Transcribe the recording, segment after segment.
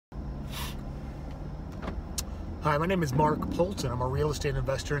Hi, my name is Mark Polton. I'm a real estate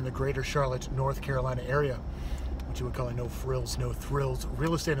investor in the greater Charlotte, North Carolina area, what you would call a no frills, no thrills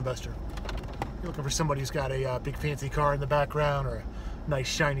real estate investor. You're looking for somebody who's got a big fancy car in the background, or a nice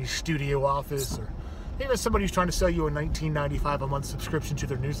shiny studio office, or even somebody who's trying to sell you a $19.95 a month subscription to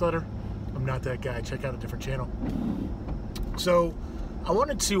their newsletter. I'm not that guy. Check out a different channel. So I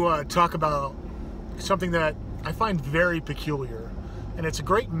wanted to talk about something that I find very peculiar, and it's a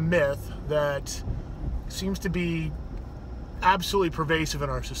great myth that seems to be absolutely pervasive in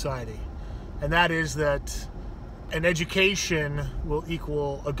our society, and that is that an education will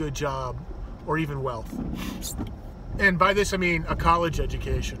equal a good job or even wealth. And by this I mean a college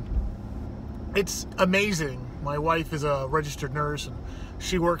education. It's amazing. My wife is a registered nurse, and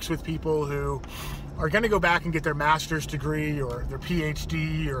she works with people who are going to go back and get their master's degree or their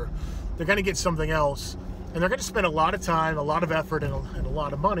PhD, or they're going to get something else, and they're going to spend a lot of time, a lot of effort, and a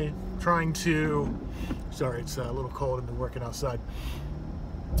lot of money trying to, sorry, it's a little cold, I've been working outside,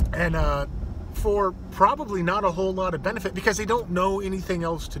 and for probably not a whole lot of benefit, because they don't know anything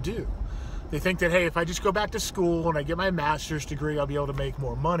else to do. They think that, hey, if I just go back to school and I get my master's degree, I'll be able to make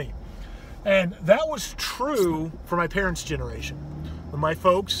more money. And that was true for my parents' generation. When my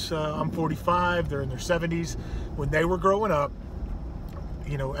folks, I'm 45, they're in their 70s, when they were growing up,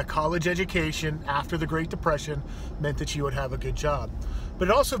 you know, a college education after the Great Depression meant that you would have a good job. But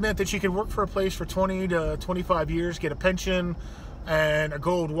it also meant that you could work for a place for 20 to 25 years, get a pension and a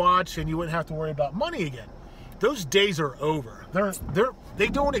gold watch, and you wouldn't have to worry about money again. Those days are over. They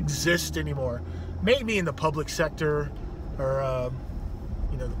don't exist anymore. Maybe in the public sector, or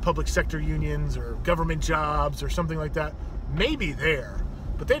you know, the public sector unions or government jobs or something like that. Maybe there,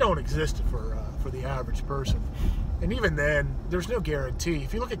 but they don't exist for the average person. And even then, there's no guarantee.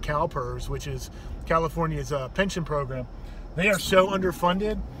 If you look at CalPERS, which is California's pension program, they are so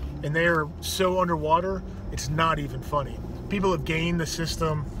underfunded and they are so underwater, it's not even funny. People have gained the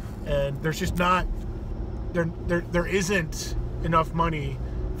system, and there's just not, there isn't enough money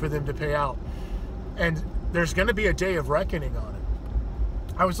for them to pay out. And there's going to be a day of reckoning on it.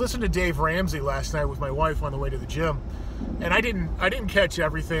 I was listening to Dave Ramsey last night with my wife on the way to the gym, and I didn't catch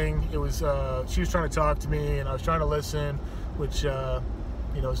everything. It was she was trying to talk to me, and I was trying to listen, which you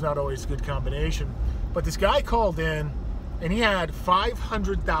know, is not always a good combination. But this guy called in, and he had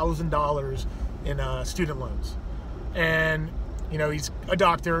 $500,000 in student loans, and you know, he's a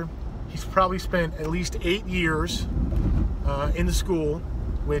doctor. He's probably spent at least 8 years in the school,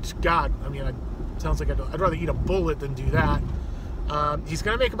 which, God, I mean, it sounds like I'd rather eat a bullet than do that. He's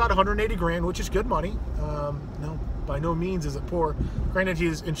going to make about 180 grand, which is good money. No, by no means is it poor. Granted,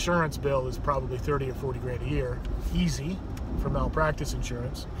 his insurance bill is probably 30 or 40 grand a year, easy, for malpractice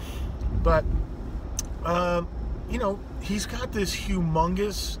insurance. But you know, he's got this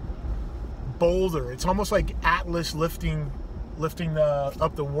humongous boulder. It's almost like Atlas lifting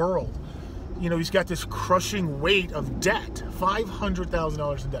up the world. You know, he's got this crushing weight of debt,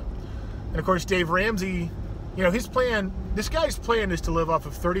 $500,000 in debt. And of course, Dave Ramsey, you know, his plan, this guy's plan is to live off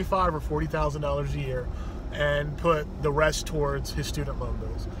of $35,000 or $40,000 a year and put the rest towards his student loan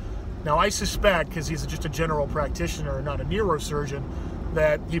bills. Now, I suspect, because he's just a general practitioner, not a neurosurgeon,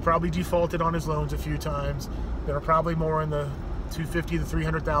 that he probably defaulted on his loans a few times. That are probably more in the $250,000 to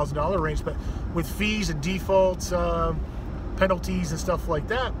 $300,000 range, but with fees and defaults, penalties and stuff like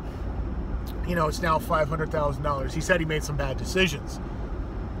that, you know, it's now $500,000. He said he made some bad decisions.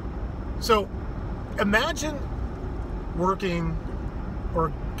 So imagine working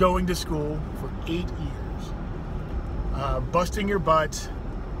or going to school for 8 years, busting your butt,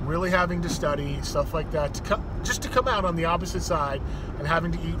 really having to study, stuff like that, just to come out on the opposite side and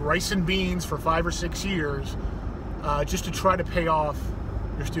having to eat rice and beans for 5 or 6 years, just to try to pay off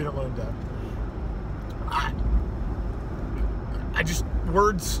your student loan debt. I just,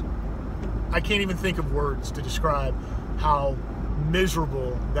 words, I can't even think of words to describe how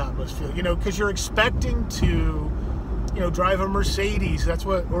miserable that must feel. You know, because you're expecting to, you know, drive a Mercedes, that's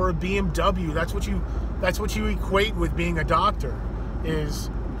what, or a BMW, that's what you equate with being a doctor, is,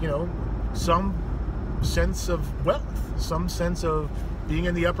 you know, some sense of wealth, some sense of being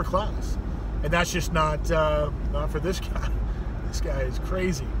in the upper class. And that's just not for this guy. This guy is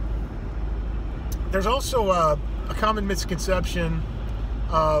crazy. There's also a common misconception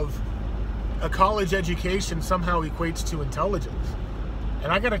of a college education somehow equates to intelligence.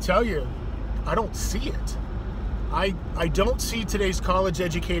 And I gotta tell you, I don't see it. I don't see today's college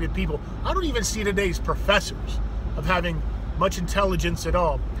educated people. I don't even see today's professors of having much intelligence at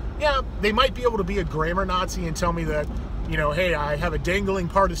all. Yeah, they might be able to be a grammar Nazi and tell me that, you know, hey, I have a dangling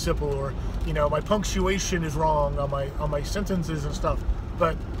participle, or, you know, my punctuation is wrong on my sentences and stuff.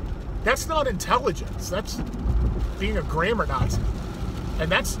 But That's not intelligence. That's being a grammar Nazi.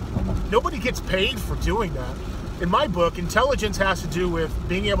 And nobody gets paid for doing that. In my book, intelligence has to do with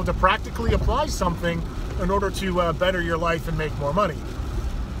being able to practically apply something in order to better your life and make more money.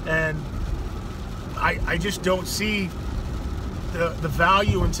 And I just don't see the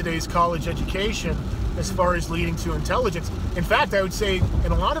value in today's college education as far as leading to intelligence. In fact, I would say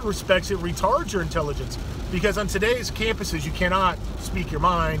in a lot of respects it retards your intelligence, because on today's campuses you cannot speak your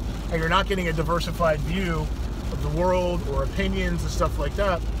mind, and you're not getting a diversified view of the world or opinions and stuff like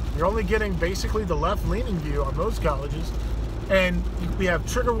that. You're only getting basically the left-leaning view on most colleges, and we have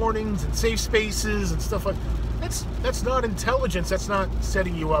trigger warnings and safe spaces and stuff like that. That's not intelligence. That's not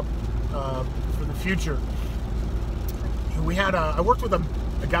setting you up for the future. I worked with a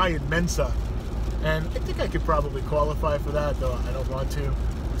guy in Mensa, and I think I could probably qualify for that, though I don't want to.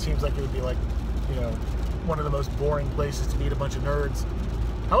 It seems like it would be like, one of the most boring places to meet a bunch of nerds.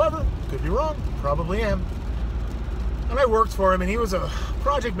 However, could be wrong, probably am. And I worked for him, and he was a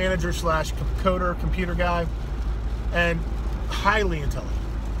project manager / coder, computer guy, and highly intelligent.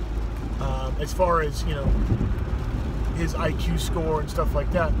 As far as, his IQ score and stuff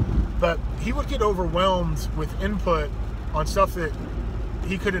like that. But he would get overwhelmed with input on stuff that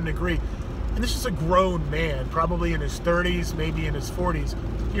he couldn't agree. And this is a grown man, probably in his 30s, maybe in his 40s.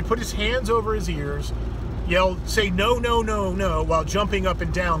 He'd put his hands over his ears, say no, no, no, no, while jumping up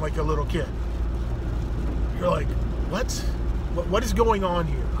and down like a little kid. You're like, what is going on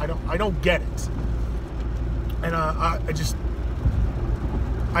here? I don't get it. And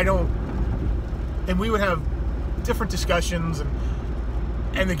and we would have different discussions,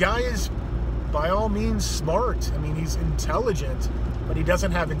 and the guy is by all means smart. I mean, he's intelligent, but he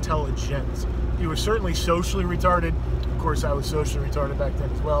doesn't have intelligence. He was certainly socially retarded. Of course, I was socially retarded back then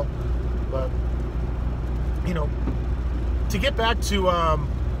as well. But, to get back to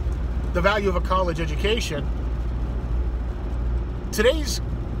the value of a college education, today's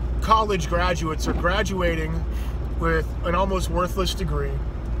college graduates are graduating with an almost worthless degree,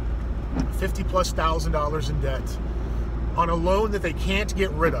 $50,000+ in debt, on a loan that they can't get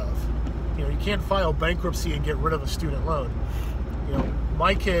rid of. You can't file bankruptcy and get rid of a student loan.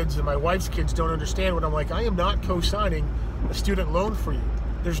 My kids and my wife's kids don't understand what I'm like. I am not co-signing a student loan for you.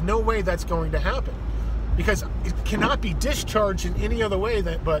 There's no way that's going to happen, because it cannot be discharged in any other way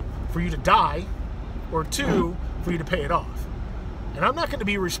but for you to die, or two, for you to pay it off. And I'm not going to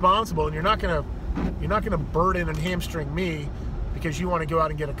be responsible, and you're not going to burden and hamstring me because you want to go out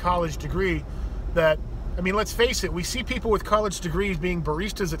and get a college degree that, I mean, let's face it, we see people with college degrees being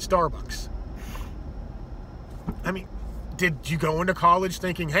baristas at Starbucks. I mean, did you go into college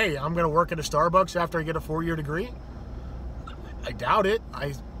thinking, hey, I'm going to work at a Starbucks after I get a 4-year degree? I doubt it.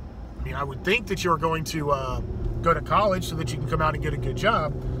 I mean, I would think that you're going to go to college so that you can come out and get a good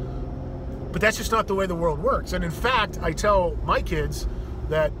job. But that's just not the way the world works. And in fact, I tell my kids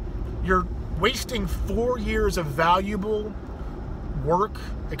that you're wasting 4 years of valuable work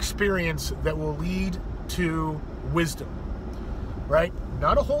experience that will lead to wisdom, right?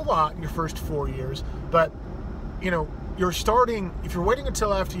 Not a whole lot in your first 4 years, but you're starting, if you're waiting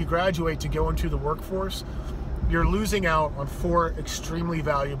until after you graduate to go into the workforce, you're losing out on 4 extremely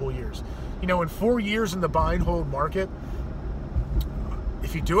valuable years. In 4 years in the buy and hold market,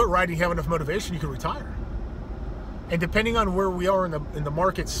 if you do it right and you have enough motivation, you can retire. And depending on where we are in the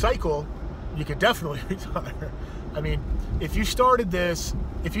market cycle, you could definitely retire. I mean, if you started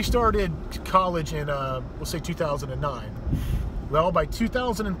college in, we'll say 2009, well, by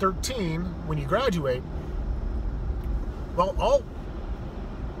 2013, when you graduate, well,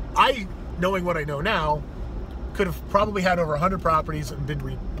 knowing what I know now, could have probably had over 100 properties and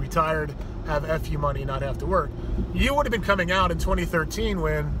been retired, have FU money, not have to work. You would have been coming out in 2013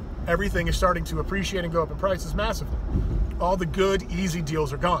 when everything is starting to appreciate and go up in prices massively. All the good, easy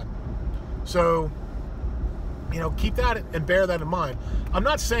deals are gone. So, keep that and bear that in mind. I'm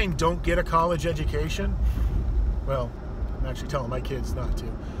not saying don't get a college education. Well, I'm actually telling my kids not to.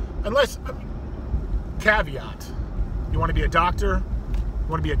 Unless, caveat, you want to be a doctor,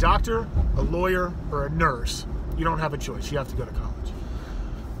 a lawyer, or a nurse. You don't have a choice. You have to go to college.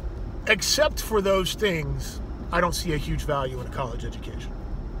 Except for those things, I don't see a huge value in a college education.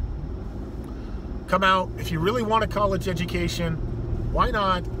 Come out, if you really want a college education, why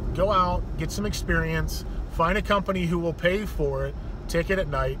not go out, get some experience, find a company who will pay for it, take it at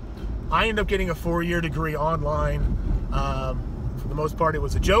night. I ended up getting a 4-year degree online. For the most part, it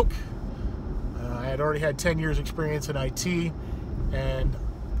was a joke. I had already had 10 years experience in IT, and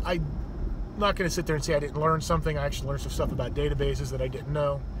I'm not going to sit there and say I didn't learn something. I actually learned some stuff about databases that I didn't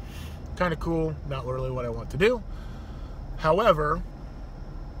know. Kind of cool, not really what I want to do. However,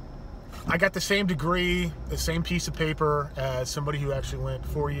 I got the same degree, the same piece of paper as somebody who actually went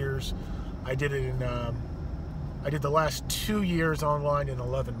 4 years. I did it in, I did the last 2 years online in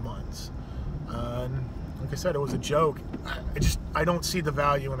 11 months. And like I said, it was a joke. I don't see the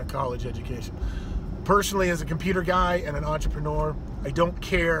value in a college education. Personally, as a computer guy and an entrepreneur, I don't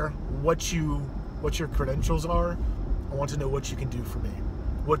care what your credentials are. I want to know what you can do for me.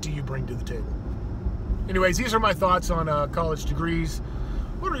 What do you bring to the table? Anyways, these are my thoughts on college degrees.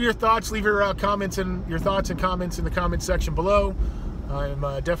 What are your thoughts? Leave your thoughts and comments in the comment section below. I'm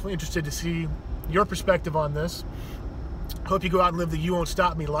definitely interested to see your perspective on this. Hope you go out and live the You Won't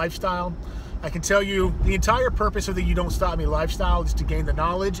Stop Me lifestyle. I can tell you the entire purpose of the You Don't Stop Me lifestyle is to gain the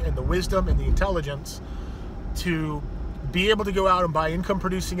knowledge and the wisdom and the intelligence to be able to go out and buy income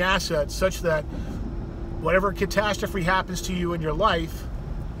producing assets such that whatever catastrophe happens to you in your life,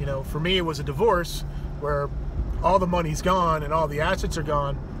 you know, for me it was a divorce where all the money's gone and all the assets are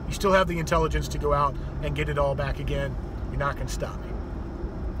gone, you still have the intelligence to go out and get it all back again. You're not going to stop me.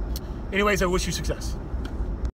 Anyways, I wish you success.